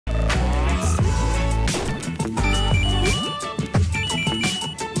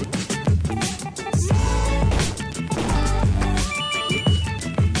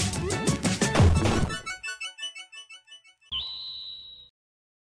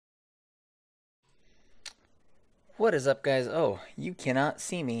What is up, guys? Oh, you cannot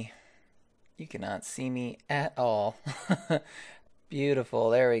see me. You cannot see me at all. Beautiful.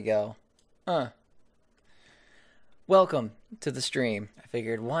 There we go. Welcome to the stream. I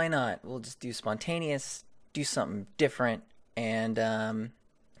figured, why not? We'll just do spontaneous, do something different. And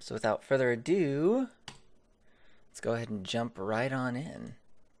so without further ado, let's go ahead and jump right on in.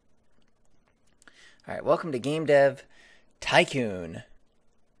 All right, welcome to Game Dev Tycoon.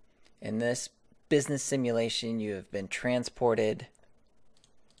 In this business simulation, you have been transported.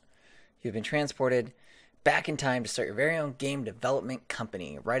 You've been transported back in time to start your very own game development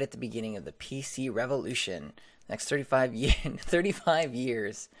company right at the beginning of the PC revolution. Next 35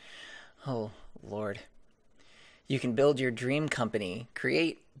 years. Oh, Lord. You can build your dream company,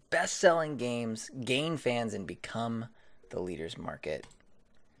 create best-selling games, gain fans, and become the leader's market.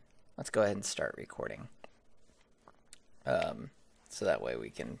 Let's go ahead and start recording. So that way we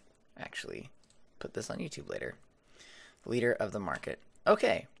can actually put this on YouTube later. Leader of the market.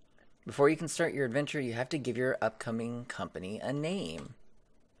 Okay. Before you can start your adventure, you have to give your upcoming company a name.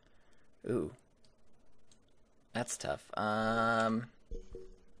 Ooh. That's tough.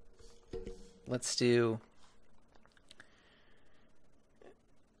 Let's do...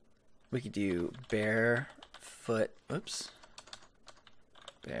 We could do Barefoot... Oops.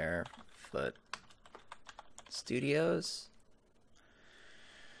 Barefoot Studios.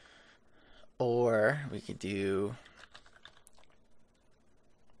 Or we could do...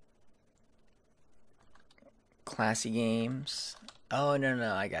 Classy Games. Oh,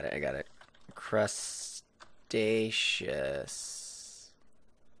 no, I got it. Crustaceous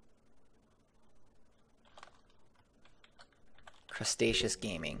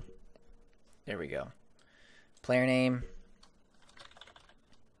Gaming. There we go. Player name.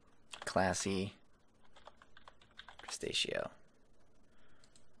 Classy. Crustaceo.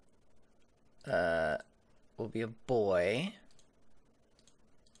 Will be a boy.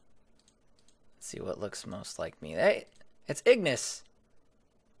 Let's see what looks most like me. Hey, it's Ignis.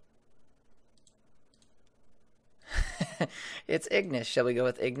 It's Ignis. Shall we go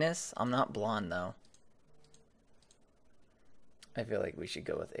with Ignis? I'm not blonde, though. I feel like we should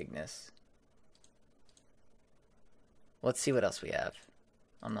go with Ignis. Let's see what else we have.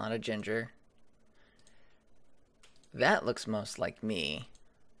 I'm not a ginger. That looks most like me,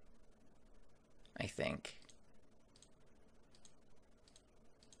 I think.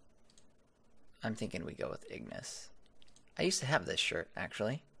 I'm thinking we go with Ignis. I used to have this shirt,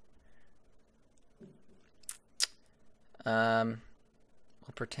 actually. We'll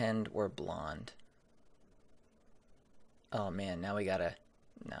pretend we're blonde. Oh man, now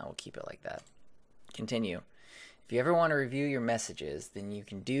we'll keep it like that. Continue. If you ever want to review your messages, then you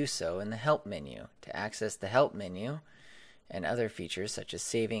can do so in the help menu. To access the help menu and other features such as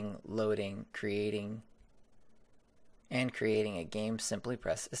saving, loading, creating a game, simply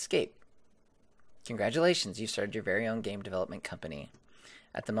press escape. Congratulations, you've started your very own game development company.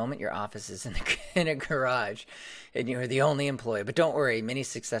 At the moment, your office is in a garage, and you are the only employee. But don't worry, many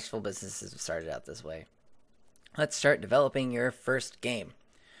successful businesses have started out this way. Let's start developing your first game.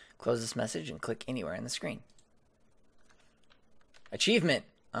 Close this message and click anywhere on the screen. Achievement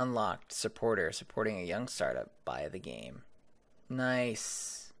unlocked. Supporting a young startup. Buy the game.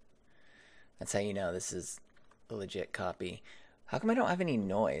 Nice. That's how you know this is a legit copy. How come I don't have any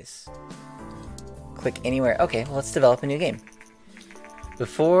noise? Click anywhere. Okay, well, let's develop a new game.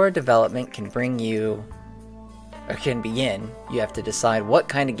 Before development can begin, you have to decide what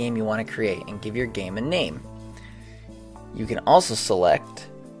kind of game you want to create and give your game a name. You can also select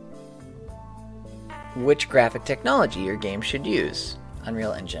which graphic technology your game should use.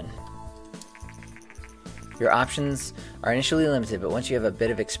 Unreal Engine. Your options are initially limited, but once you have a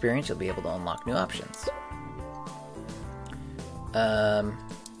bit of experience, you'll be able to unlock new options.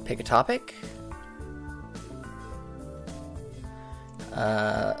 Pick a topic.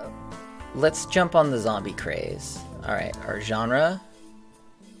 Let's jump on the zombie craze. Alright, our genre.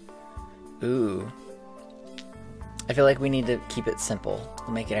 Ooh. I feel like we need to keep it simple.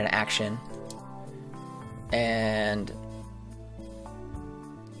 We'll make it an action. And...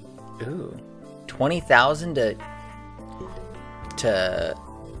 Ooh. 20,000 to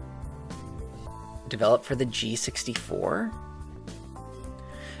develop for the G64?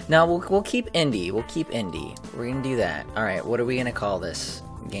 No, we'll keep indie. We're gonna do that. All right, what are we gonna call this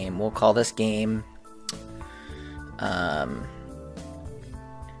game? We'll call this game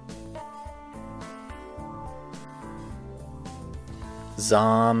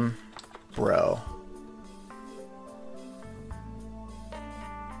Zombro.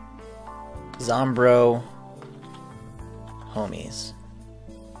 Zombro homies.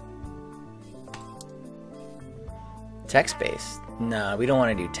 Text-based? No, we don't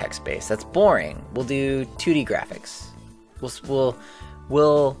want to do text-based. That's boring. We'll do 2D graphics.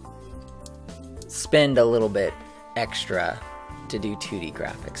 We'll spend a little bit extra to do 2D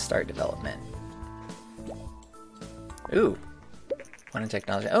graphics. Start development. Ooh. One in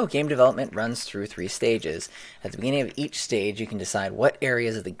technology. Oh, game development runs through 3 stages. At the beginning of each stage, you can decide what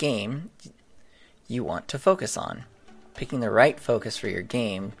areas of the game you want to focus on. Picking the right focus for your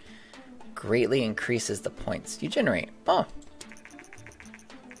game greatly increases the points you generate. Oh.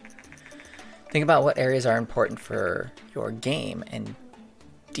 Think about what areas are important for your game and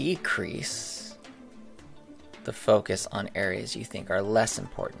decrease the focus on areas you think are less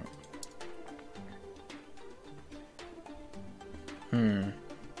important.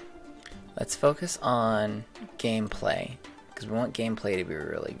 Let's focus on gameplay, because we want gameplay to be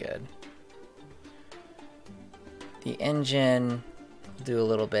really good. The engine, we'll do a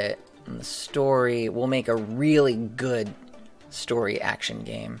little bit. And the story, we'll make a really good story action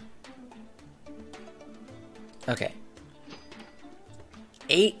game. Okay.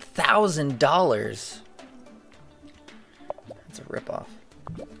 $8,000. That's a ripoff.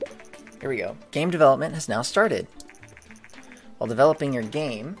 Here we go. Game development has now started. While developing your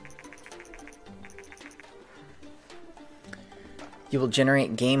game, you will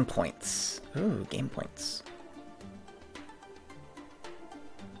generate game points. Ooh, game points.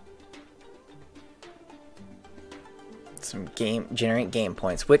 Generate game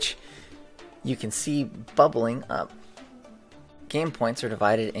points, which you can see bubbling up. Game points are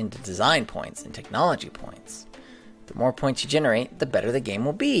divided into design points and technology points. The more points you generate, the better the game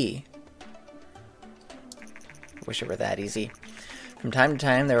will be. Wish it were that easy. From time to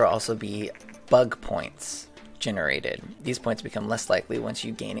time, there will also be bug points generated. These points become less likely once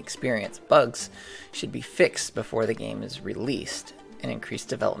you gain experience. Bugs should be fixed before the game is released and increase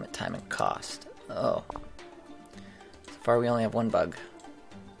development time and cost. Oh. So far, we only have 1 bug.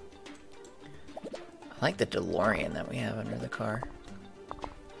 I like the DeLorean that we have under the car.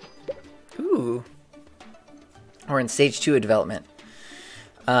 Ooh. We're in stage 2 of development.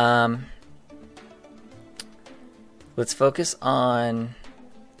 Let's focus on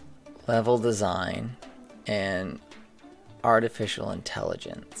level design and artificial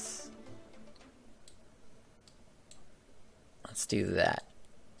intelligence. Let's do that.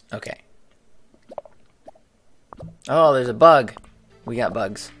 Okay. Oh, there's a bug. We got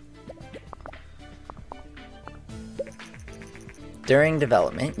bugs. During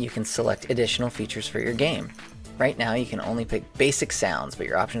development, you can select additional features for your game. Right now, you can only pick basic sounds, but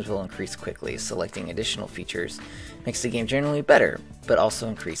your options will increase quickly. Selecting additional features makes the game generally better, but also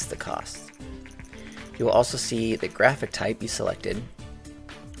increase the cost. You will also see the graphic type you selected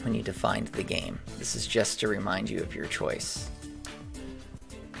when you defined the game. This is just to remind you of your choice.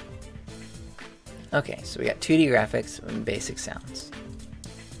 Okay, so we got 2D graphics and basic sounds.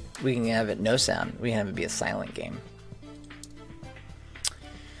 We can have it no sound. We can have it be a silent game.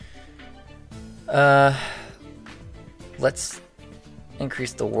 Let's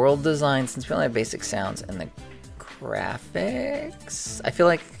increase the world design since we only have basic sounds and the graphics. I feel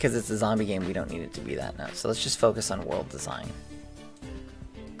like because it's a zombie game, we don't need it to be that now. So let's just focus on world design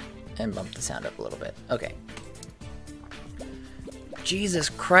and bump the sound up a little bit. Okay. Jesus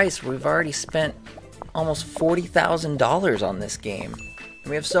Christ, we've already spent almost $40,000 on this game. And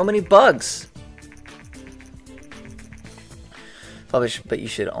we have so many bugs. Publish, but you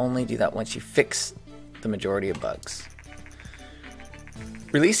should only do that once you fix the majority of bugs.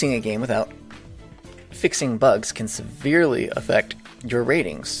 Releasing a game without fixing bugs can severely affect your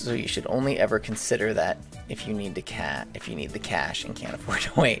ratings, so you should only ever consider that if you need the cash and can't afford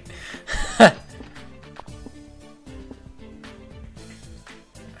to wait. Alright,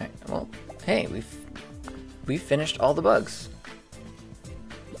 well, hey, we've finished all the bugs.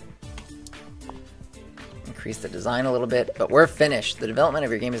 Increase the design a little bit, but we're finished. The development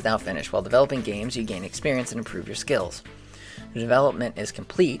of your game is now finished. While developing games, you gain experience and improve your skills. The development is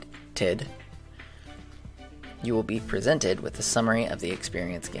completed. You will be presented with a summary of the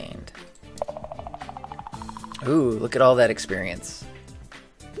experience gained. Ooh, look at all that experience.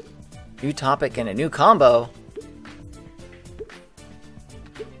 New topic and a new combo.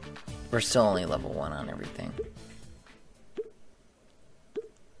 We're still only level 1 on everything.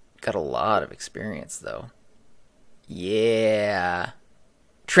 Got a lot of experience, though. Yeah.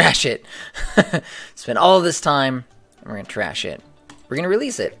 Trash it. Spend all this time, and we're going to trash it. We're going to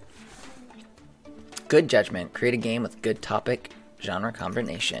release it. Good judgment. Create a game with good topic, genre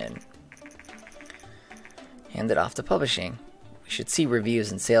combination. Hand it off to publishing. We should see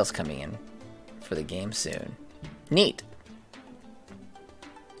reviews and sales coming in for the game soon. Neat.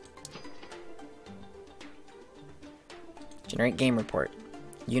 Generate game report.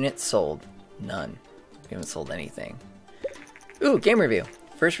 Units sold. None. We haven't sold anything. Ooh, game review.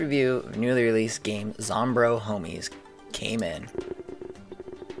 First review of newly released game Zombro Homies came in.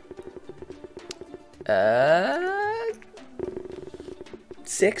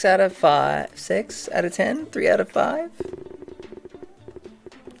 6 out of 5. 6 out of 10? 3 out of 5?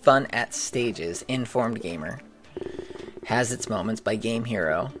 Fun at stages. Informed gamer. Has its moments by Game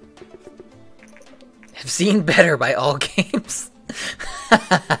Hero. Have seen better by All Games.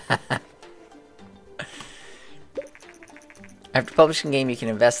 After publishing a game, you can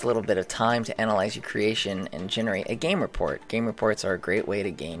invest a little bit of time to analyze your creation and generate a game report. Game reports are a great way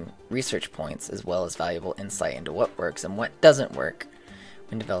to gain research points as well as valuable insight into what works and what doesn't work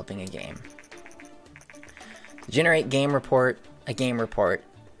when developing a game. To generate a game report,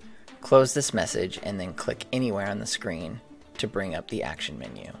 close this message and then click anywhere on the screen to bring up the action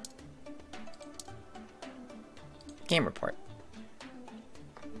menu. Game report.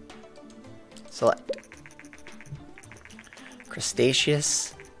 Select.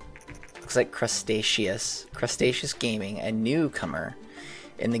 Crustaceous. Looks like Crustaceous. Crustaceous Gaming, a newcomer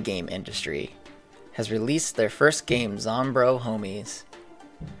in the game industry, has released their first game, Zombro Homies.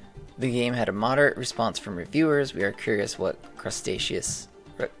 The game had a moderate response from reviewers. We are curious what Crustaceous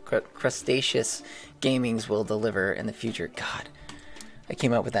Gamings will deliver in the future. God, I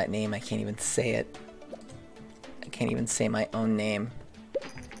came up with that name. I can't even say it. I can't even say my own name.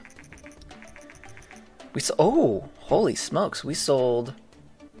 Oh, holy smokes. We sold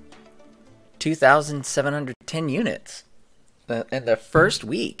 2,710 units in the first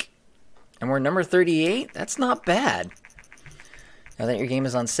week. And we're number 38? That's not bad. Now that your game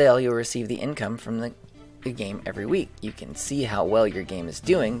is on sale, you'll receive the income from the game every week. You can see how well your game is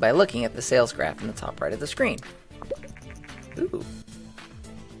doing by looking at the sales graph in the top right of the screen. Ooh.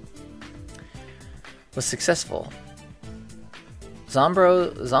 Was successful.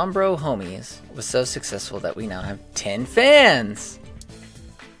 Zombro Homies was so successful that we now have 10 fans!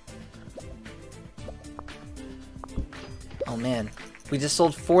 Oh man, we just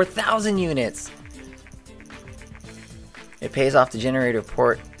sold 4,000 units! It pays off to generate a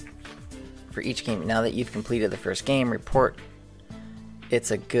report for each game. Now that you've completed the first game report,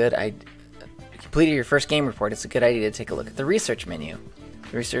 it's a good idea. Completed your first game report, it's a good idea to take a look at the research menu.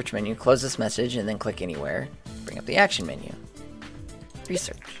 The research menu, close this message and then click anywhere. Bring up the action menu.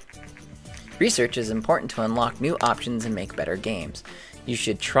 Research. Research is important to unlock new options and make better games. You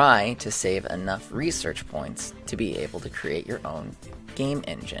should try to save enough research points to be able to create your own game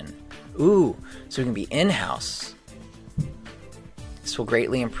engine. Ooh, so it can be in-house. This will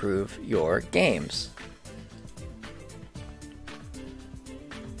greatly improve your games.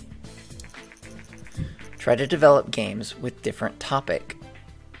 Try to develop games with different topic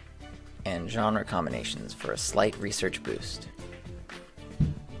and genre combinations for a slight research boost.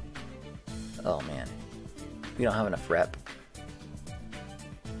 Oh man, we don't have enough rep.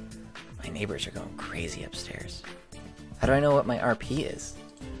 My neighbors are going crazy upstairs. How do I know what my RP is?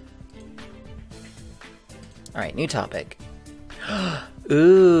 Alright, new topic.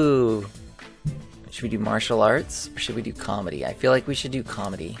 Ooh! Should we do martial arts or should we do comedy? I feel like we should do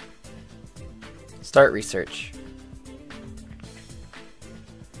comedy. Start research.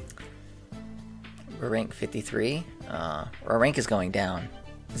 We're rank 53. Our rank is going down.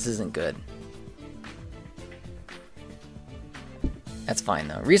 This isn't good. That's fine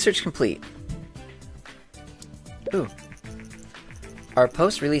though. Research complete. Ooh. Our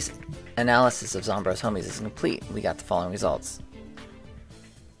post-release analysis of Zombro's Homies is complete. We got the following results.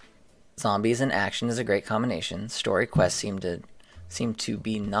 Zombies and action is a great combination. Story quests seem to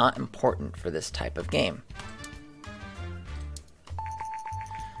be not important for this type of game.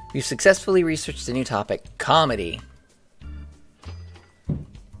 We've successfully researched a new topic, comedy.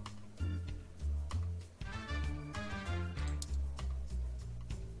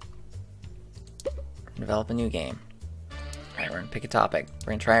 Develop a new game. Alright, we're gonna pick a topic.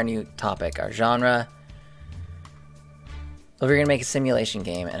 We're gonna try our new topic. Our genre. Well, we're gonna make a simulation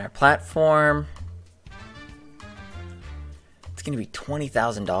game, and our platform. It's gonna be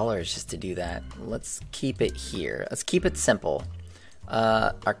 $20,000 just to do that. Let's keep it here. Let's keep it simple.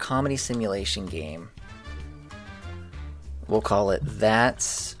 Our comedy simulation game. We'll call it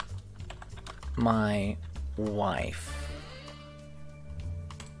That's My Wife.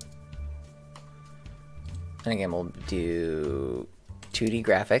 And again, we'll do 2D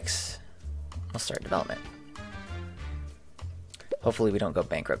graphics. We'll start development. Hopefully we don't go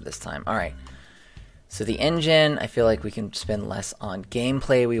bankrupt this time. Alright. So the engine, I feel like we can spend less on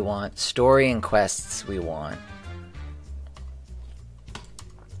gameplay we want. Story and quests we want.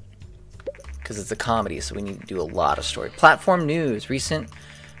 because it's a comedy, so we need to do a lot of story. Platform news. Recent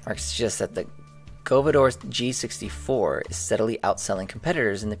markets suggest that the Govidor G64 is steadily outselling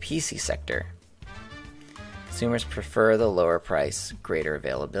competitors in the PC sector. Consumers prefer the lower price, greater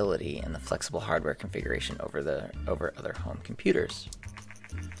availability, and the flexible hardware configuration over other home computers.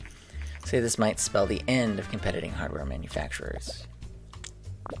 Say this might spell the end of competing hardware manufacturers.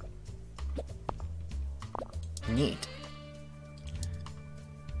 Neat.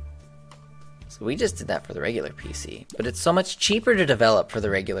 So we just did that for the regular PC, but it's so much cheaper to develop for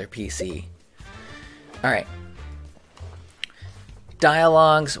the regular PC. Alright.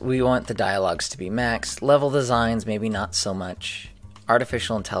 Dialogues, we want the dialogues to be maxed. Level designs, maybe not so much.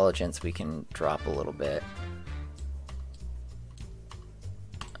 Artificial intelligence, we can drop a little bit.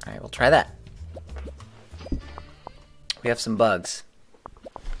 Alright, we'll try that. We have some bugs.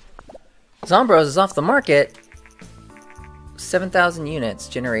 Zombros is off the market. 7,000 units,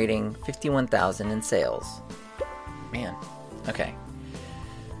 generating 51,000 in sales. Man, okay.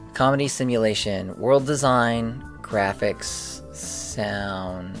 Comedy simulation, world design, graphics,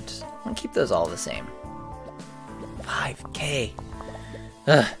 sound. I'm gonna keep those all the same. 5K.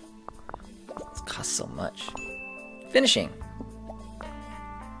 Ugh. This costs so much. Finishing.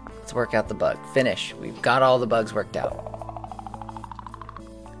 Let's work out the bug. Finish. We've got all the bugs worked out.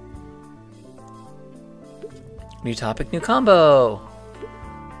 New topic, new combo.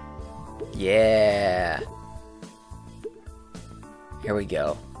 Yeah. Here we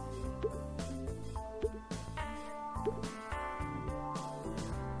go.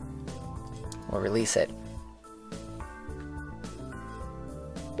 We'll release it.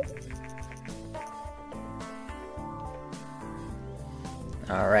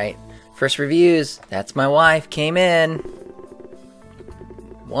 Alright. First reviews. That's my wife. Came in.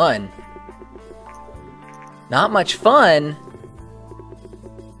 1. Not much fun.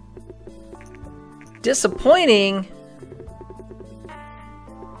 Disappointing.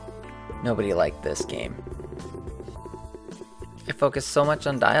 Nobody liked this game. It focused so much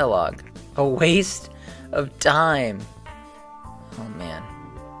on dialogue. A waste of time. Oh man.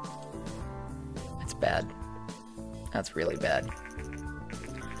 That's bad. That's really bad.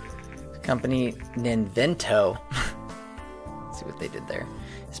 Company Ninvento. Let's see what they did there.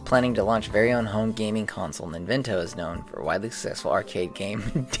 Is planning to launch very own home gaming console. Ninvento is known for a widely successful arcade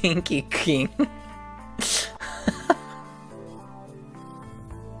game, Dinky King.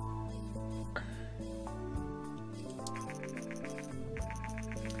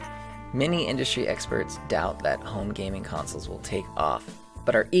 Many industry experts doubt that home gaming consoles will take off,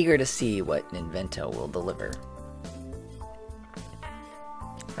 but are eager to see what Ninvento will deliver.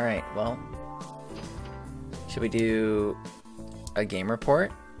 Alright, well, should we do a game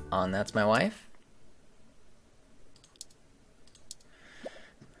report on That's My Wife?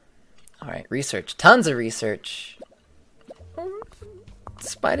 Alright, research. Tons of research.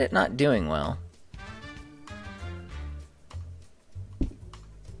 Despite it not doing well.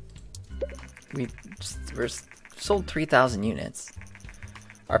 We're sold 3,000 units.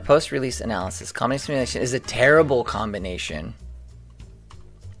 Our post-release analysis. Comedy simulation is a terrible combination.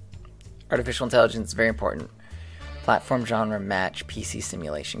 Artificial intelligence is very important. Platform genre match PC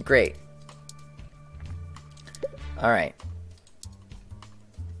simulation. Great. Alright.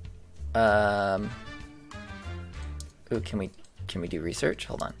 Ooh, can we do research?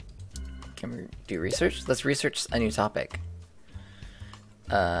 Hold on. Can we do research? Let's research a new topic.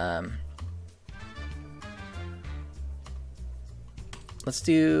 Let's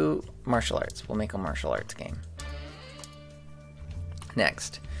do martial arts. We'll make a martial arts game.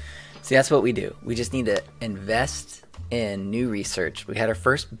 Next. See, that's what we do. We just need to invest in new research. We had our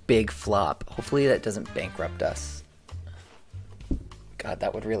first big flop. Hopefully that doesn't bankrupt us. God,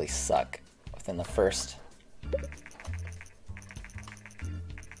 that would really suck within the first...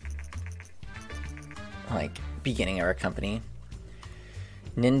 like, beginning of our company.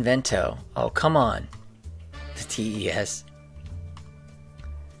 Ninvento. Oh, come on. The TES.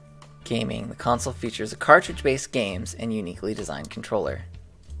 Gaming. The console features a cartridge-based games and uniquely designed controller.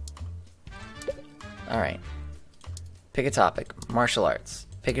 Alright. Pick a topic. Martial arts.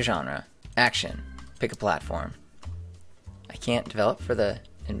 Pick a genre. Action. Pick a platform. I can't develop for the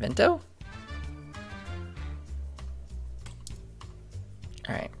Invento?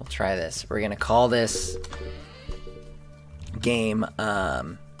 Alright, we'll try this. We're gonna call this game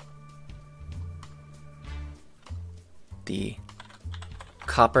the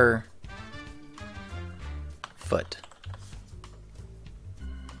Copper Foot.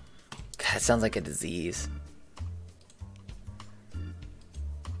 God, it sounds like a disease.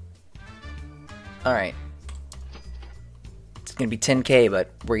 Alright. It's gonna be 10K, but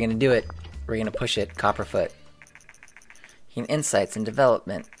we're gonna do it. We're going to push it, Copperfoot. Gain insights and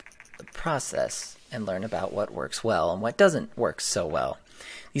development the process and learn about what works well and what doesn't work so well.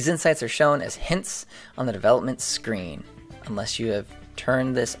 These insights are shown as hints on the development screen, unless you have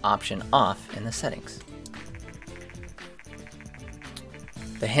turned this option off in the settings.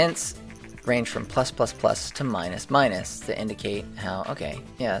 The hints range from plus plus plus to minus minus to indicate how, okay,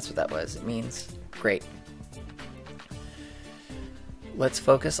 yeah, that's what that was. It means great. Let's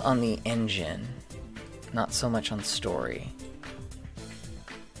focus on the engine, not so much on story.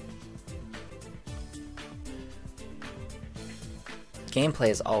 Gameplay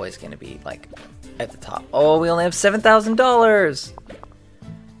is always going to be like at the top. Oh, we only have $7,000!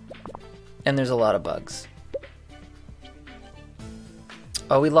 And there's a lot of bugs.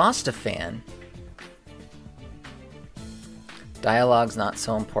 Oh, we lost a fan. Dialogue's not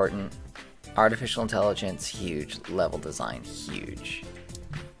so important. Artificial intelligence, huge. Level design, huge.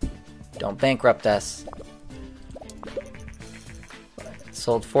 Don't bankrupt us.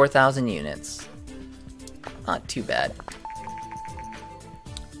 Sold 4,000 units. Not too bad.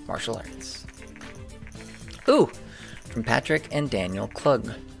 Martial arts. Ooh! From Patrick and Daniel Klug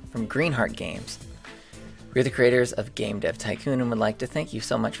from Greenheart Games. We're the creators of Game Dev Tycoon and would like to thank you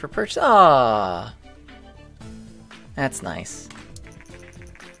so much for purchase. Ah, that's nice.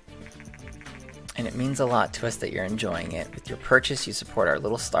 And it means a lot to us that you're enjoying it. With your purchase, you support our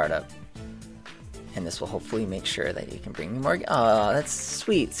little startup. And this will hopefully make sure that you can bring me more. Oh, that's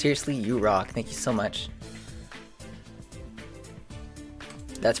sweet. Seriously, you rock. Thank you so much.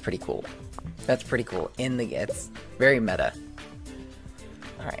 That's pretty cool. That's pretty cool. It's very meta.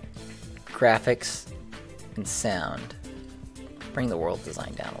 Alright. Graphics and sound. Bring the world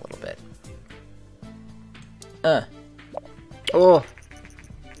design down a little bit. Oh!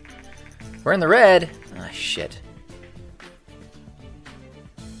 We're in the red! Ah, shit.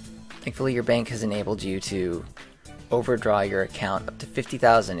 Thankfully, your bank has enabled you to overdraw your account up to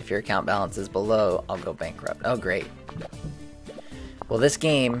 $50,000. If your account balance is below, I'll go bankrupt. Oh, great. Well, this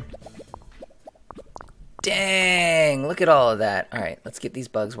game... Dang! Look at all of that. Alright, let's get these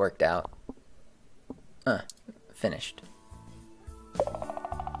bugs worked out. Finished.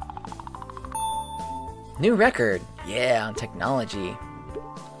 New record! Yeah, on technology.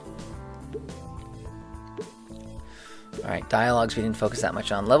 Alright, dialogues we didn't focus that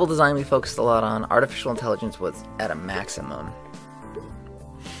much on. Level design we focused a lot on. Artificial intelligence was at a maximum.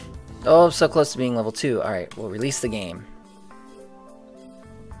 Oh, so close to being level 2. Alright, we'll release the game.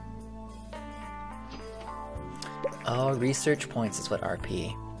 Oh, research points is what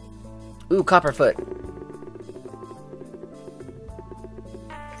RP. Ooh, Copperfoot.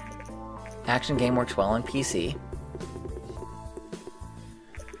 Action game works well on PC.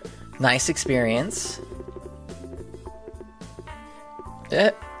 Nice experience.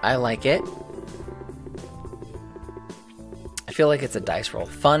 I like it. I feel like it's a dice roll.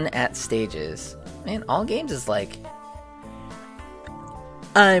 Fun at stages. Man, all games is like...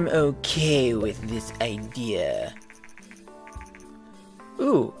 I'm okay with this idea.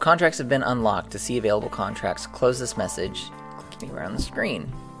 Ooh, contracts have been unlocked. To see available contracts, close this message. Click anywhere on the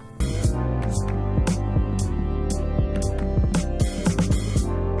screen.